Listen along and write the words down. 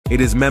It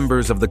is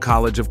members of the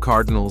College of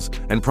Cardinals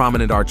and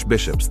prominent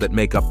archbishops that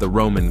make up the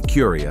Roman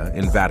Curia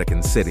in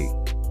Vatican City.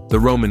 The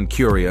Roman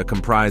Curia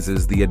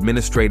comprises the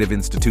administrative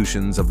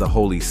institutions of the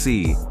Holy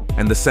See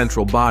and the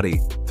central body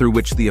through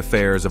which the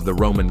affairs of the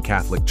Roman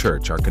Catholic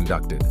Church are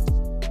conducted.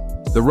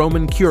 The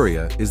Roman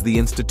Curia is the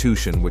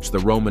institution which the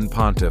Roman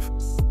Pontiff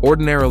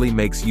ordinarily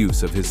makes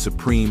use of his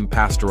supreme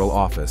pastoral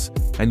office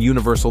and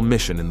universal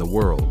mission in the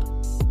world.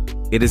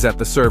 It is at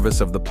the service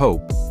of the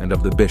Pope and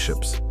of the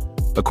bishops,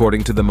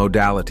 according to the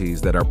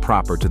modalities that are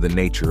proper to the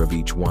nature of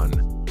each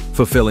one,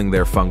 fulfilling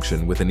their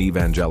function with an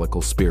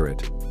evangelical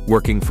spirit,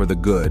 working for the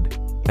good,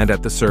 and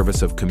at the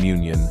service of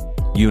communion,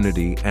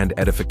 unity, and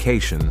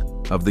edification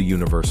of the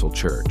universal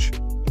Church.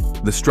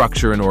 The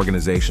structure and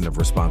organization of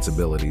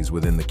responsibilities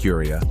within the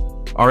Curia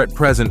are at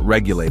present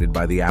regulated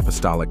by the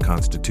Apostolic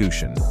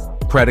Constitution,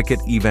 Predicate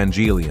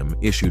Evangelium,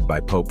 issued by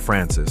Pope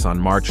Francis on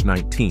March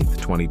 19,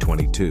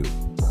 2022.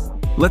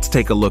 Let's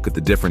take a look at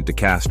the different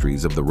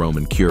dicasteries of the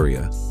Roman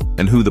Curia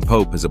and who the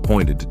Pope has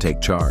appointed to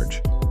take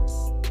charge.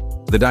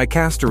 The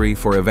dicastery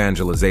for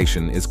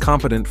evangelization is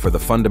competent for the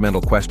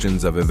fundamental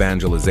questions of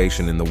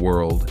evangelization in the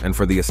world and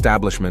for the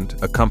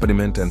establishment,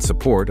 accompaniment, and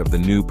support of the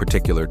new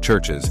particular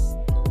churches.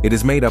 It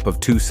is made up of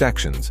two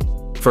sections.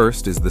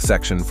 First is the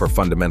section for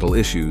fundamental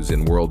issues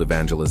in world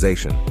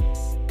evangelization.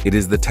 It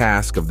is the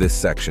task of this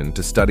section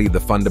to study the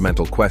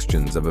fundamental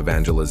questions of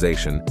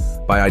evangelization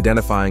by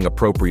identifying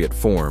appropriate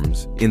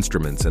forms,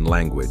 instruments, and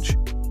language.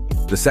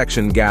 The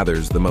section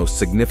gathers the most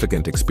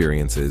significant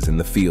experiences in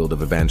the field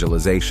of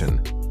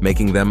evangelization,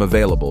 making them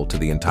available to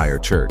the entire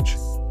Church.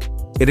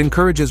 It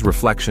encourages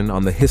reflection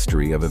on the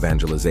history of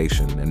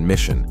evangelization and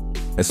mission,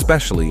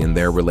 especially in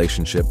their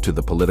relationship to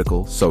the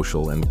political,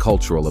 social, and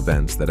cultural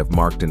events that have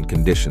marked and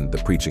conditioned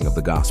the preaching of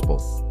the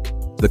gospel.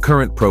 The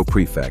current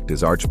pro-prefect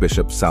is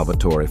Archbishop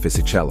Salvatore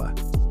Fisichella.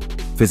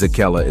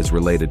 Fisichella is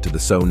related to the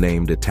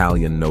so-named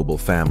Italian noble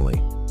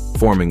family,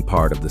 forming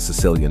part of the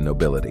Sicilian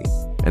nobility,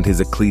 and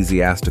his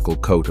ecclesiastical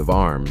coat of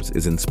arms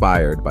is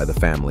inspired by the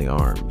family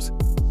arms.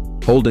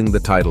 Holding the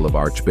title of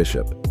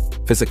Archbishop,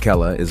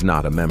 Fisichella is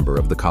not a member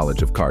of the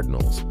College of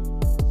Cardinals.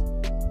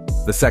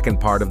 The second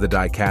part of the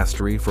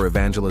dicastery for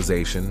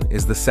evangelization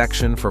is the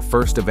section for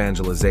first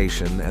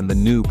evangelization and the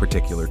new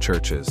particular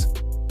churches.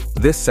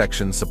 This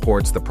section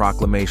supports the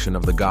proclamation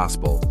of the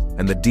gospel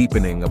and the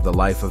deepening of the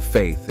life of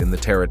faith in the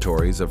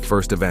territories of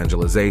first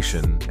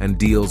evangelization and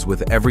deals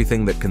with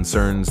everything that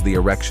concerns the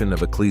erection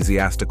of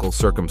ecclesiastical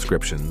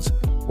circumscriptions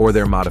or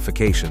their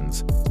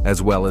modifications,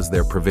 as well as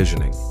their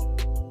provisioning.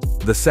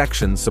 The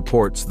section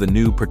supports the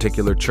new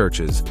particular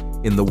churches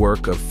in the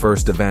work of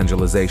first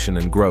evangelization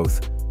and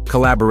growth,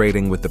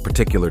 collaborating with the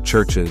particular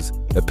churches,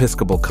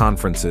 episcopal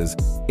conferences,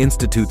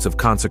 institutes of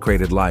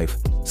consecrated life,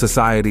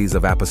 societies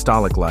of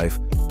apostolic life,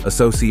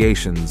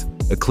 associations,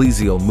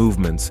 ecclesial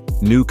movements,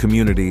 new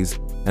communities,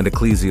 and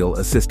ecclesial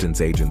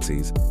assistance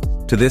agencies.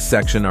 To this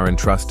section are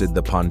entrusted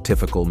the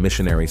Pontifical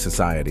Missionary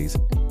Societies,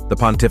 the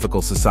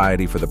Pontifical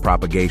Society for the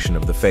Propagation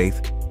of the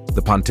Faith,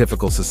 the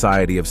Pontifical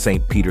Society of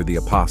St. Peter the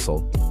Apostle,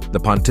 the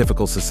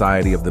Pontifical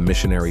Society of the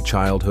Missionary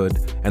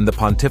Childhood, and the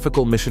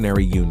Pontifical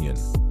Missionary Union,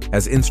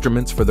 as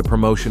instruments for the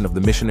promotion of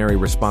the missionary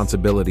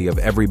responsibility of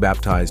every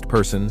baptized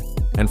person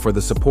and for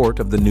the support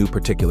of the new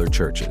particular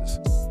churches.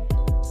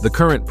 The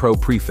current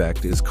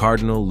pro-prefect is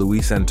Cardinal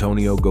Luis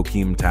Antonio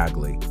Joaquim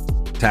Tagle.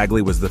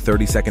 Tagle was the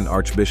 32nd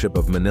Archbishop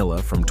of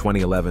Manila from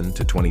 2011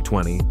 to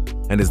 2020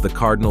 and is the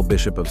Cardinal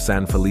Bishop of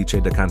San Felice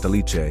de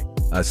Cantalice,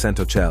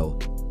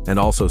 Centocel, and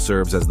also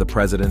serves as the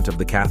President of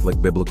the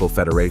Catholic Biblical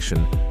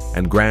Federation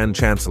and Grand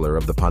Chancellor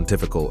of the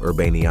Pontifical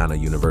Urbaniana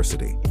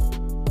University.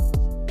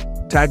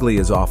 Tagle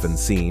is often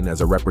seen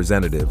as a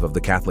representative of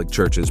the Catholic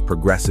Church's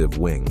progressive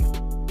wing,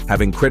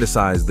 having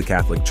criticized the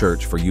Catholic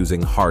Church for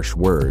using harsh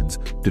words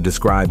to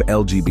describe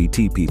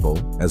LGBT people,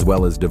 as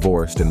well as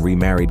divorced and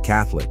remarried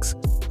Catholics,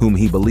 whom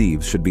he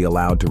believes should be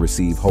allowed to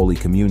receive Holy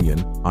Communion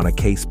on a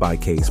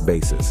case-by-case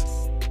basis.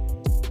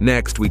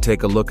 Next, we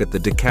take a look at the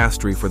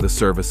dicastery for the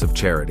service of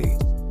charity.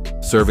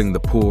 Serving the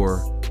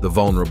poor, the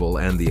vulnerable,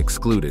 and the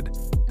excluded,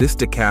 this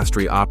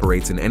dicastery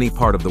operates in any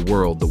part of the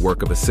world the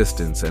work of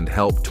assistance and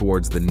help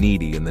towards the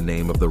needy in the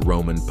name of the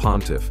Roman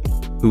Pontiff,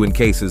 who in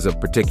cases of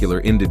particular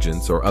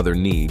indigence or other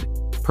need,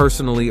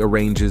 personally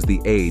arranges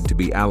the aid to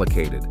be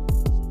allocated.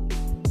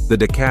 The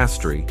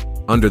dicastery,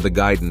 under the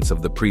guidance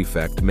of the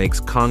prefect,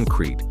 makes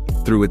concrete,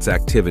 through its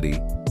activity,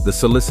 the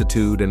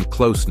solicitude and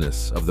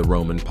closeness of the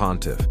Roman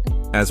Pontiff,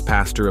 as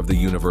pastor of the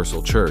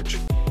universal Church,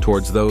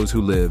 towards those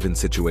who live in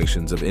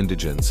situations of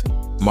indigence,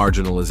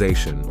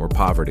 marginalization, or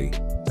poverty,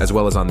 as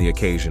well as on the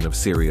occasion of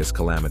serious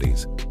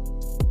calamities.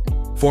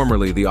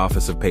 Formerly the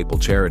Office of Papal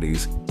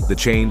Charities, the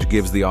change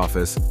gives the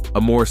office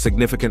a more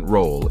significant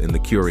role in the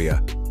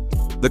Curia.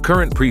 The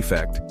current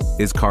prefect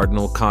is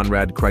Cardinal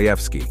Konrad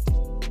Krajewski.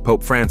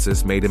 Pope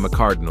Francis made him a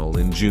cardinal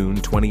in June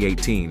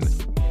 2018,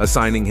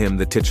 assigning him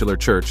the titular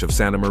church of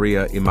Santa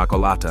Maria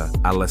Immacolata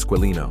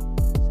all'Esquilino.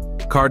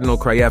 Cardinal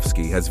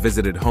Krajewski has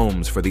visited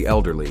homes for the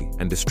elderly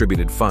and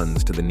distributed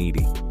funds to the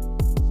needy.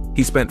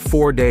 He spent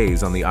 4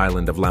 days on the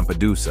island of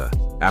Lampedusa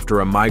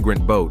after a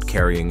migrant boat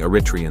carrying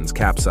Eritreans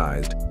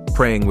capsized,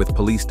 praying with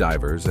police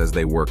divers as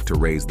they worked to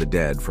raise the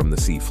dead from the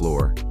sea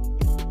floor.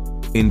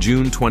 In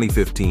June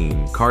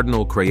 2015,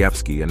 Cardinal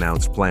Krajewski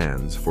announced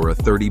plans for a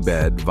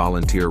 30-bed,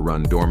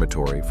 volunteer-run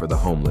dormitory for the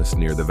homeless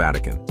near the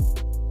Vatican.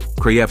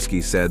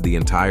 Krajewski said the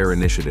entire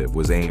initiative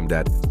was aimed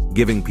at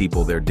giving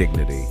people their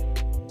dignity.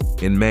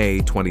 In May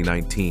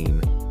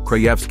 2019,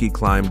 Krajewski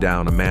climbed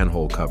down a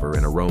manhole cover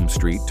in a Rome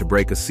street to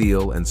break a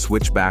seal and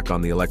switch back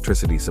on the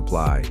electricity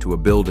supply to a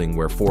building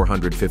where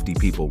 450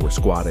 people were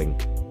squatting,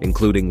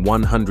 including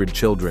 100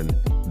 children,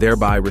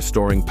 thereby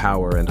restoring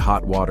power and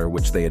hot water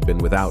which they had been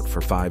without for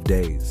 5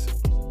 days.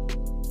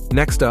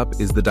 Next up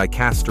is the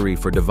dicastery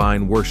for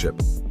divine worship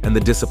and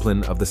the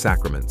discipline of the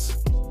sacraments.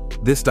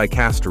 This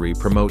dicastery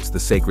promotes the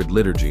sacred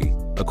liturgy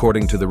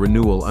according to the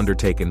renewal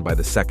undertaken by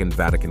the Second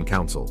Vatican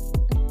Council.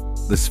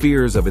 The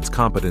spheres of its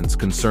competence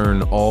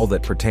concern all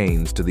that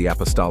pertains to the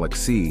Apostolic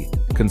See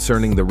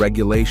concerning the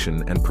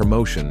regulation and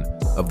promotion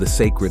of the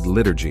sacred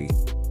liturgy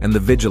and the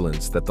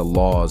vigilance that the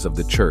laws of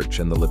the Church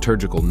and the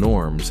liturgical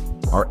norms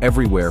are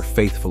everywhere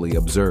faithfully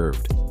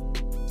observed.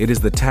 It is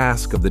the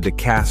task of the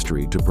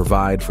dicastery to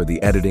provide for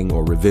the editing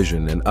or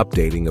revision and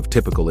updating of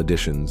typical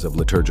editions of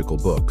liturgical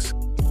books.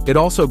 It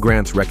also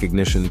grants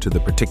recognition to the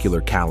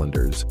particular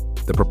calendars,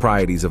 the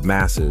proprieties of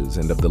masses,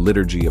 and of the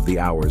liturgy of the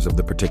hours of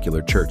the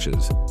particular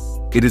churches.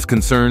 It is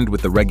concerned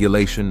with the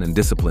regulation and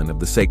discipline of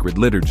the sacred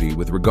liturgy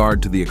with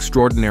regard to the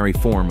extraordinary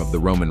form of the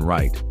Roman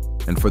Rite,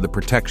 and for the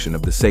protection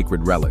of the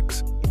sacred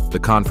relics, the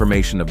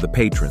confirmation of the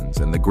patrons,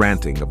 and the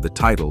granting of the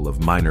title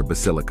of minor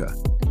basilica.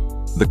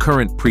 The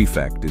current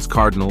prefect is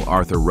Cardinal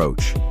Arthur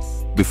Roche.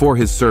 Before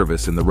his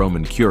service in the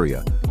Roman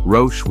Curia,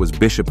 Roche was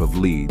Bishop of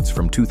Leeds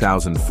from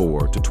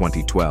 2004 to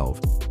 2012.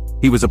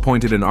 He was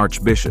appointed an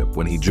archbishop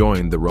when he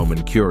joined the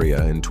Roman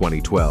Curia in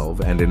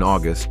 2012, and in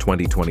August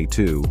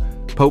 2022,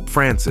 Pope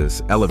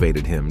Francis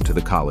elevated him to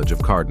the College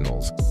of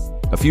Cardinals.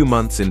 A few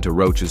months into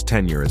Roche's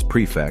tenure as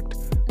prefect,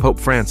 Pope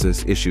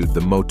Francis issued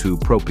the motu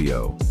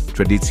proprio,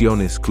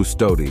 Traditionis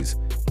Custodes,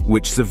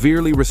 which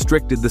severely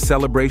restricted the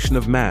celebration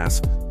of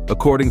Mass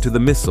according to the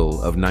Missal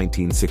of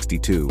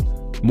 1962,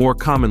 more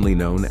commonly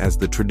known as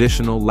the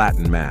traditional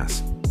Latin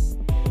Mass.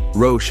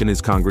 Roche and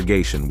his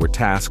congregation were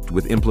tasked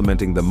with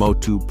implementing the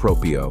motu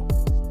proprio.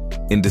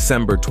 In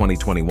December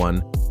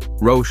 2021,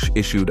 Roche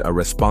issued a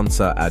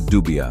responsa ad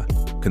dubia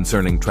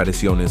concerning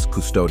Traditionis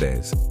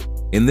Custodes.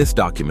 In this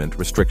document,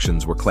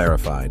 restrictions were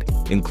clarified,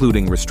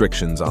 including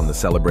restrictions on the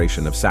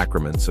celebration of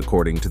sacraments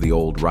according to the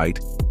Old Rite,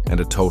 and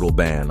a total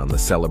ban on the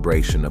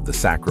celebration of the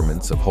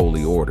sacraments of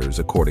holy orders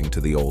according to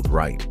the Old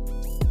Rite.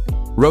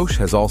 Roche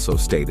has also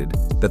stated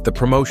that the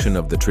promotion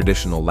of the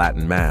traditional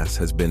Latin Mass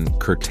has been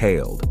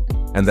curtailed,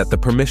 and that the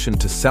permission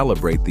to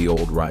celebrate the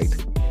Old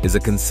Rite is a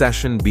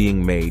concession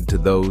being made to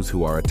those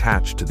who are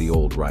attached to the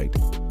Old Rite,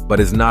 but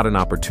is not an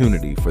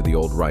opportunity for the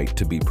Old Rite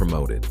to be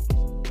promoted.